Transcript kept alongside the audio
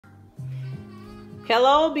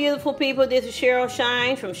Hello, beautiful people. This is Cheryl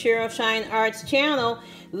Shine from Cheryl Shine Arts channel.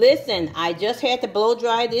 Listen, I just had to blow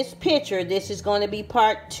dry this picture. This is going to be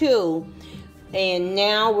part 2. And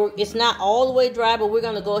now it's not all the way dry, but we're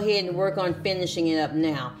going to go ahead and work on finishing it up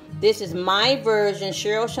now. This is my version,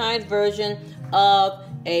 Cheryl Shine's version of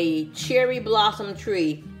a cherry blossom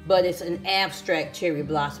tree, but it's an abstract cherry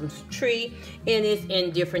blossom tree, and it's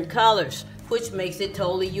in different colors, which makes it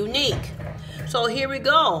totally unique. So here we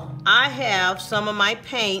go. I have some of my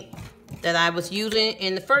paint that I was using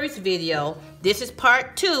in the first video. This is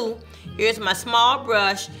part 2. Here's my small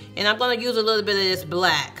brush, and I'm going to use a little bit of this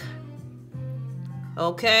black.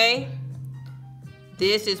 Okay?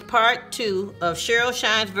 This is part 2 of Cheryl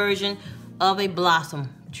Shine's version of a blossom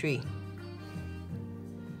tree.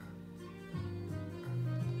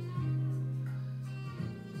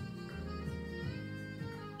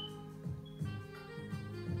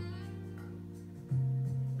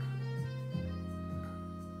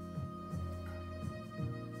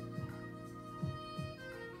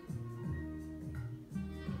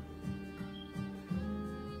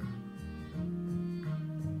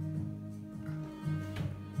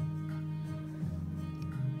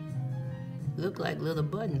 Look like little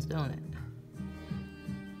buttons, don't it?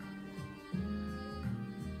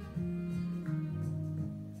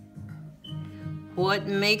 What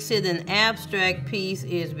makes it an abstract piece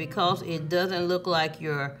is because it doesn't look like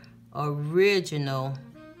your original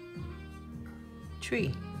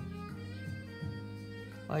tree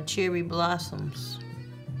or cherry blossoms.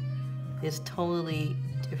 It's totally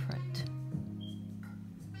different.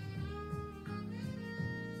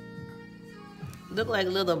 Look like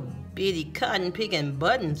little bitty cotton picking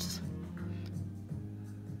buttons.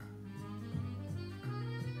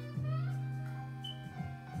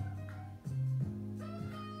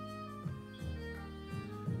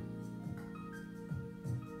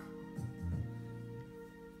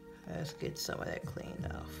 Let's get some of that cleaned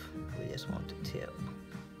off. We just want the tip.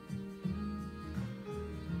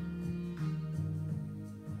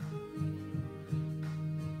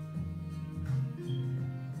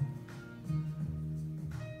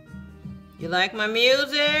 You like my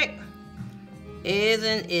music?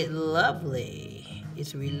 Isn't it lovely?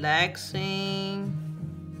 It's relaxing.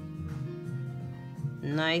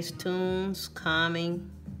 Nice tunes, calming.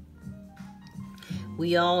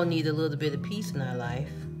 We all need a little bit of peace in our life.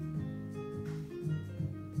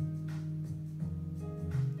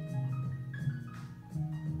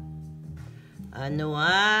 I know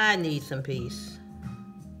I need some peace.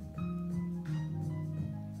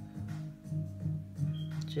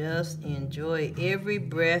 Just enjoy every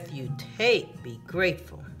breath you take. Be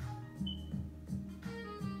grateful.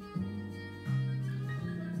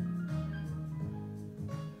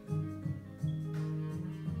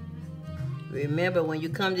 Remember, when you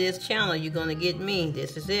come to this channel, you're going to get me.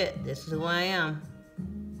 This is it. This is who I am.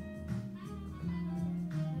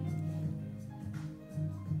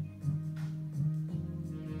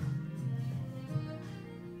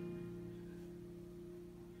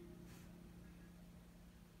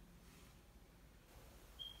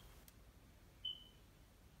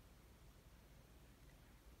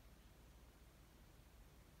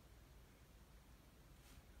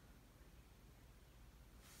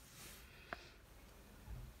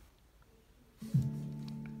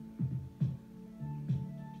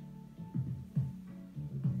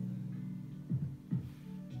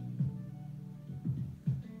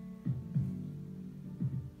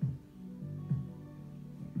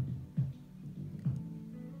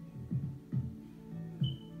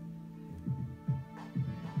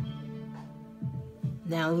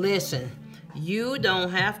 Now listen, you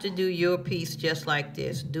don't have to do your piece just like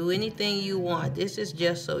this. Do anything you want. This is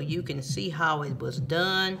just so you can see how it was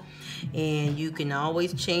done, and you can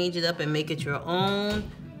always change it up and make it your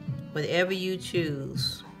own, whatever you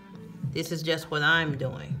choose. This is just what I'm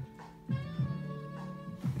doing.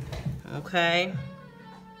 Okay?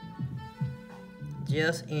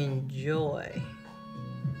 Just enjoy.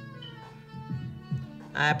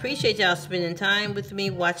 I appreciate y'all spending time with me,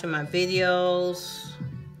 watching my videos.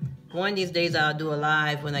 One of these days I'll do a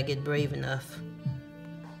live when I get brave enough.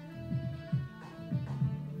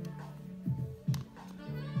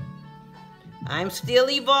 I'm still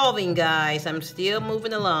evolving, guys. I'm still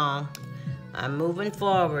moving along. I'm moving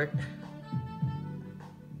forward.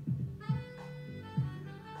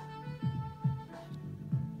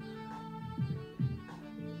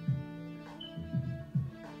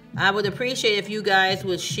 I would appreciate if you guys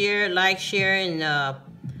would share, like, share, and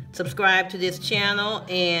subscribe to this channel,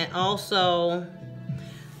 and also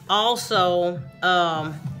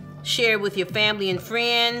share with your family and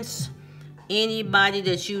friends, Anybody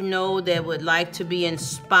that you know that would like to be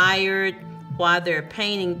inspired while they're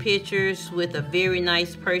painting pictures with a very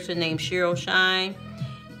nice person named Cheryl Shine.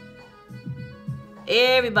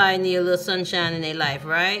 Everybody need a little sunshine in their life,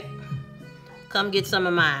 right? Come get some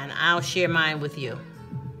of mine. I'll share mine with you.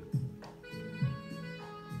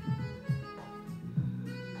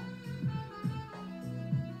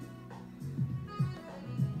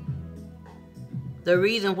 The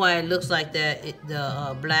reason why it looks like that,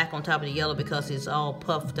 the black on top of the yellow, because it's all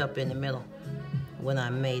puffed up in the middle when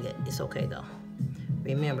I made it. It's okay though.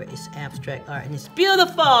 Remember, it's abstract art and it's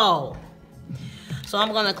beautiful. So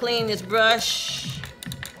I'm gonna clean this brush.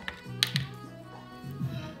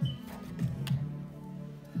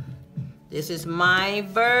 This is my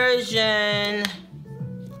version.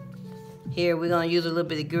 Here we're gonna use a little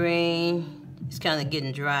bit of green. It's kind of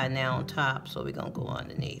getting dry now on top, so we're gonna go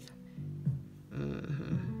underneath.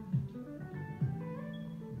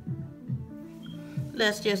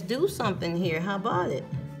 Let's just do something here. How about it?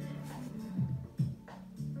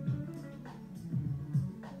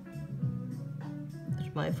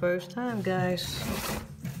 It's my first time, guys.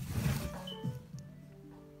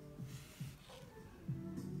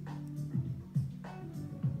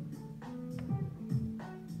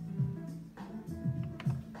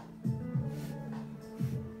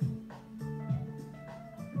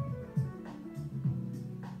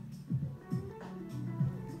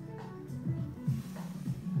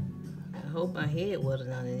 I hope my head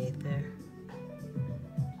wasn't underneath there.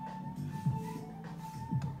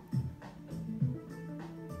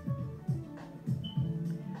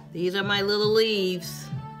 These are my little leaves.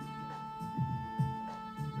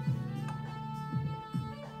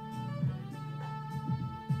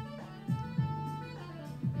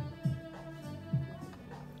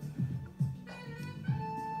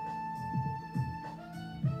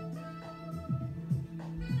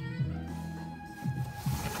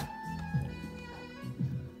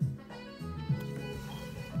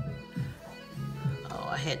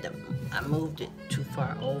 I moved it too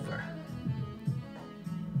far over.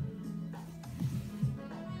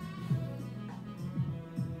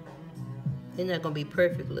 They're not gonna be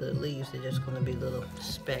perfect little leaves, they're just gonna be little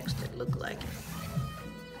specks that look like it.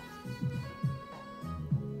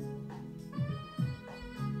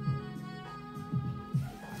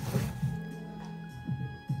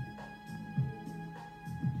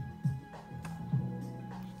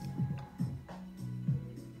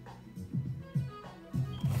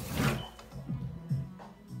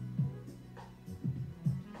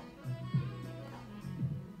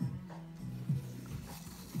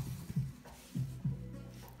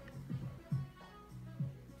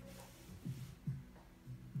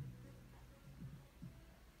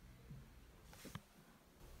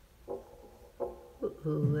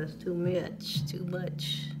 Ooh, that's too much, too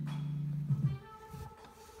much.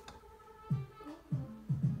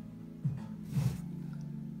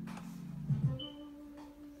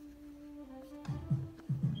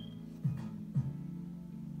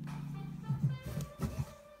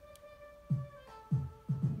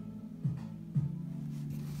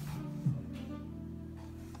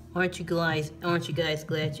 Aren't you guys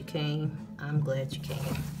glad you came? I'm glad you came.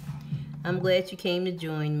 I'm glad you came to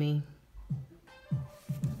join me.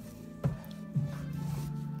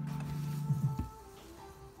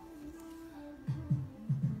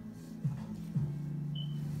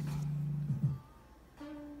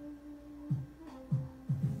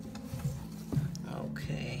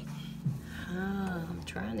 Okay. I'm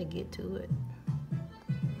trying to get to it.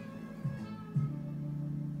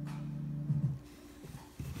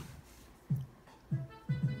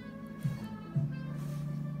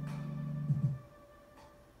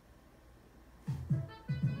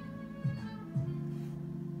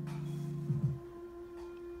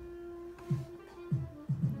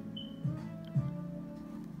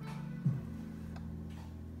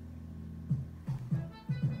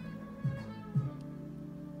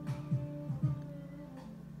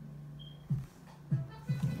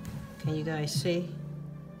 Can you guys see?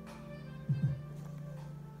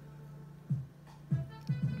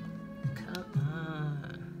 Come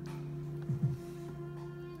on.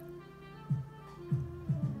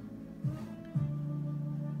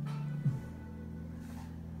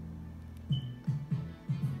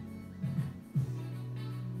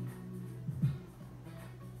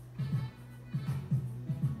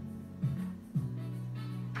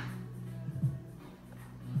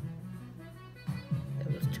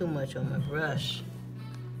 Too much on my brush.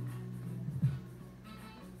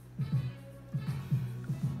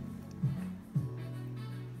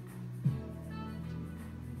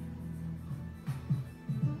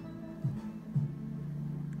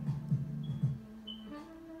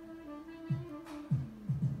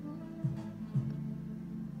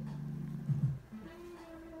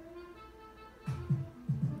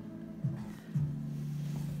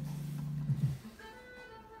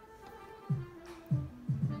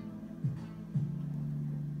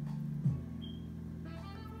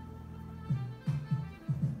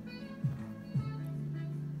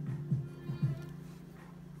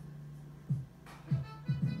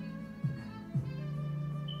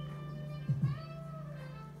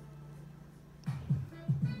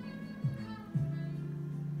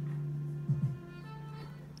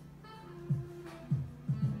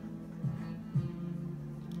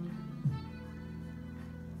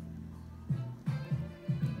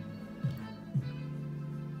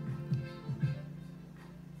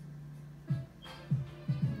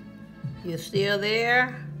 You're still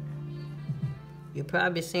there? You're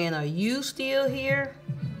probably saying, are you still here?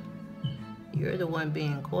 You're the one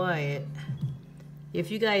being quiet.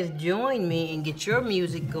 If you guys join me and get your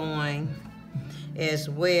music going, as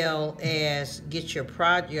well as get your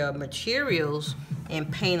materials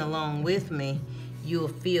and paint along with me, you'll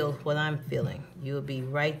feel what I'm feeling. You'll be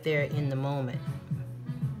right there in the moment.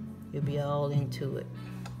 You'll be all into it.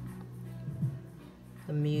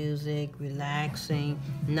 The music, relaxing,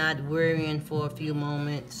 not worrying for a few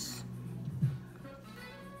moments.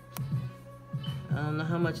 I don't know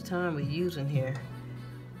how much time we're using here,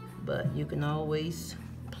 but you can always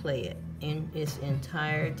play it in its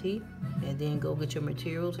entirety and then go get your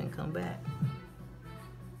materials and come back.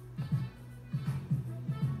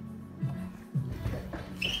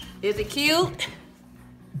 Is it cute?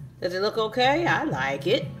 Does it look okay? I like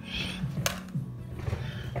it.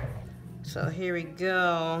 So here we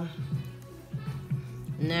go.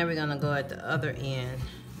 Now we're gonna go at the other end.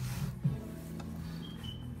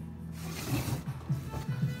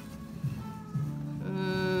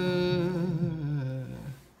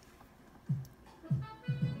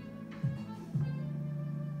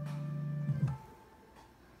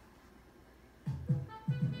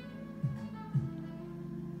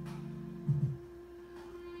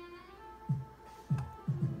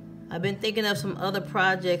 I've been thinking of some other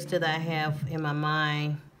projects that I have in my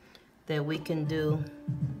mind that we can do.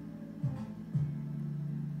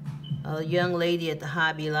 A young lady at the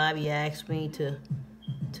Hobby Lobby asked me to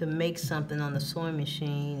make something on the sewing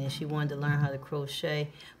machine, and she wanted to learn how to crochet,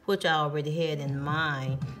 which I already had in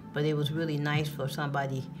mind, but it was really nice for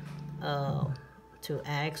somebody to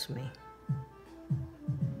ask me.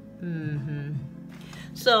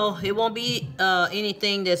 So it won't be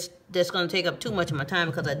anything that's going to take up too much of my time,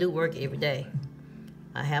 because I do work every day.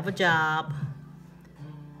 I have a job.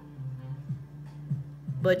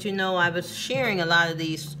 But you know, I was sharing a lot of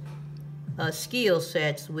these skill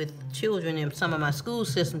sets with children in some of my school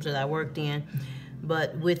systems that I worked in.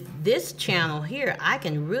 But with this channel here, I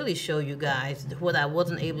can really show you guys what I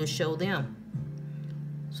wasn't able to show them.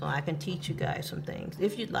 So I can teach you guys some things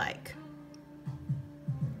if you'd like.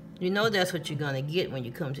 You know that's what you're going to get when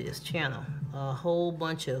you come to this channel. A whole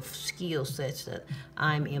bunch of skill sets that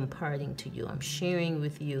I'm imparting to you. I'm sharing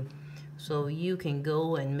with you so you can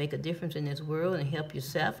go and make a difference in this world and help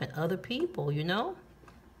yourself and other people, you know?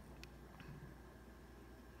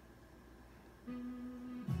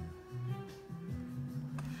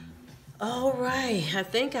 All right, I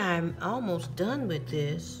think I'm almost done with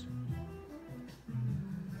this.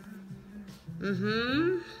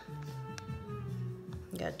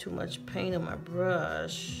 Got too much paint on my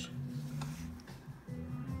brush.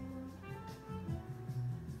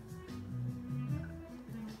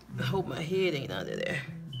 I hope my head ain't under there.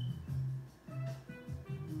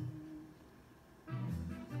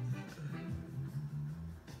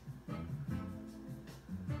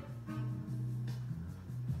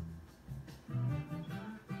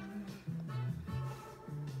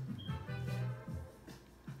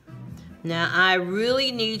 Now, I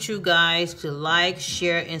really need you guys to like,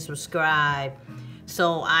 share, and subscribe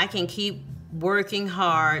so I can keep working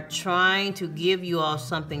hard trying to give you all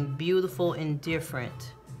something beautiful and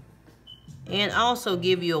different. And also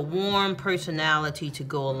give you a warm personality to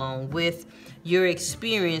go along with your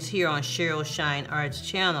experience here on Cheryl Shine Arts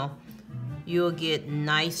channel. You'll get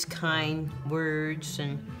nice, kind words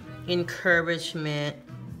and encouragement.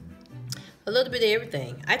 A little bit of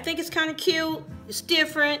everything. I think it's kind of cute. It's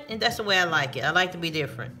different, and that's the way I like it. I like to be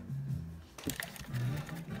different.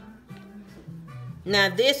 Now,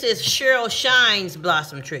 this is Cheryl Shine's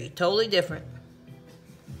blossom tree. Totally different.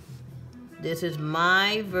 This is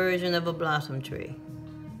my version of a blossom tree.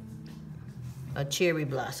 A cherry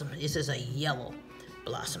blossom. This is a yellow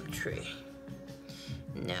blossom tree.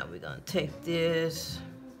 Now we're going to take this.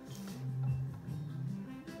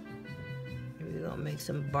 We're going to make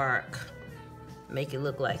some bark. Make it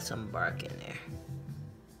look like some bark in there.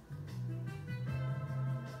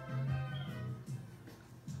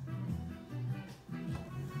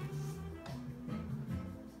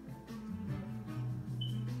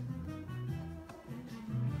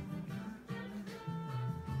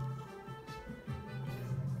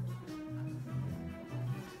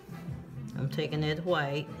 I'm taking that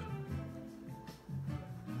white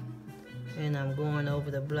and I'm going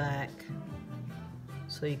over the black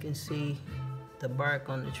so you can see the bark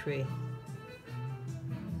on the tree.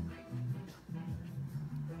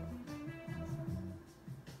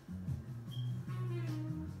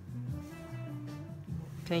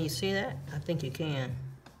 Can you see that? I think you can.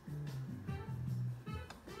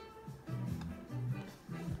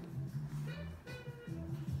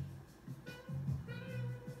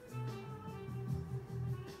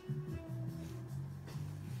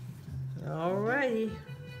 Alrighty.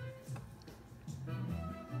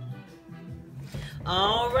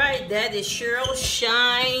 Alright, that is Cheryl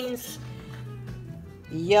Shine's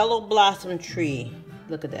yellow blossom tree.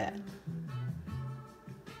 Look at that.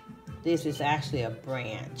 This is actually a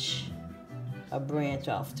branch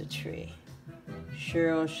off the tree.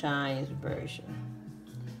 Cheryl Shine's version.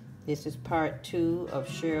 This is part 2 of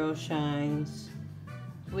Cheryl Shine's,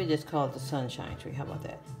 we just call it the sunshine tree. How about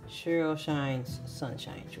that? Cheryl Shine's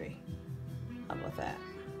sunshine tree. How about that?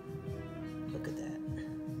 Look at that.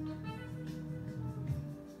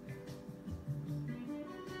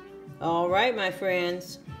 All right, my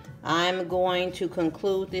friends, I'm going to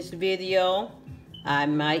conclude this video. I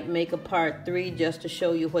might make a part 3 just to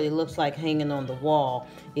show you what it looks like hanging on the wall.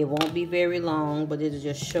 It won't be very long, but it'll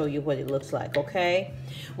just show you what it looks like, okay?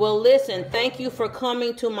 Well, listen, thank you for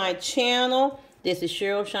coming to my channel. This is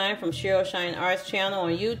Cheryl Shine from Cheryl Shine Arts channel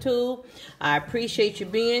on YouTube. I appreciate you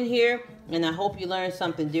being here, and I hope you learned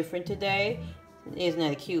something different today. Isn't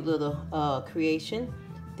that a cute little creation?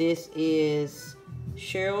 This is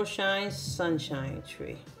Cheryl Shine's sunshine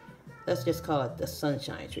tree. Let's just call it the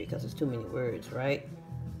sunshine tree because it's too many words, right?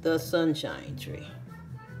 The sunshine tree.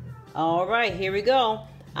 All right, here we go.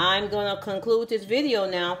 I'm going to conclude this video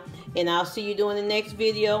now, and I'll see you doing the next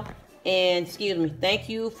video. And excuse me, thank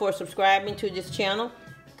you for subscribing to this channel.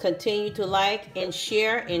 Continue to like and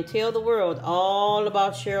share and tell the world all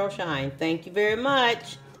about Cheryl Shine. Thank you very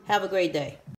much. Have a great day.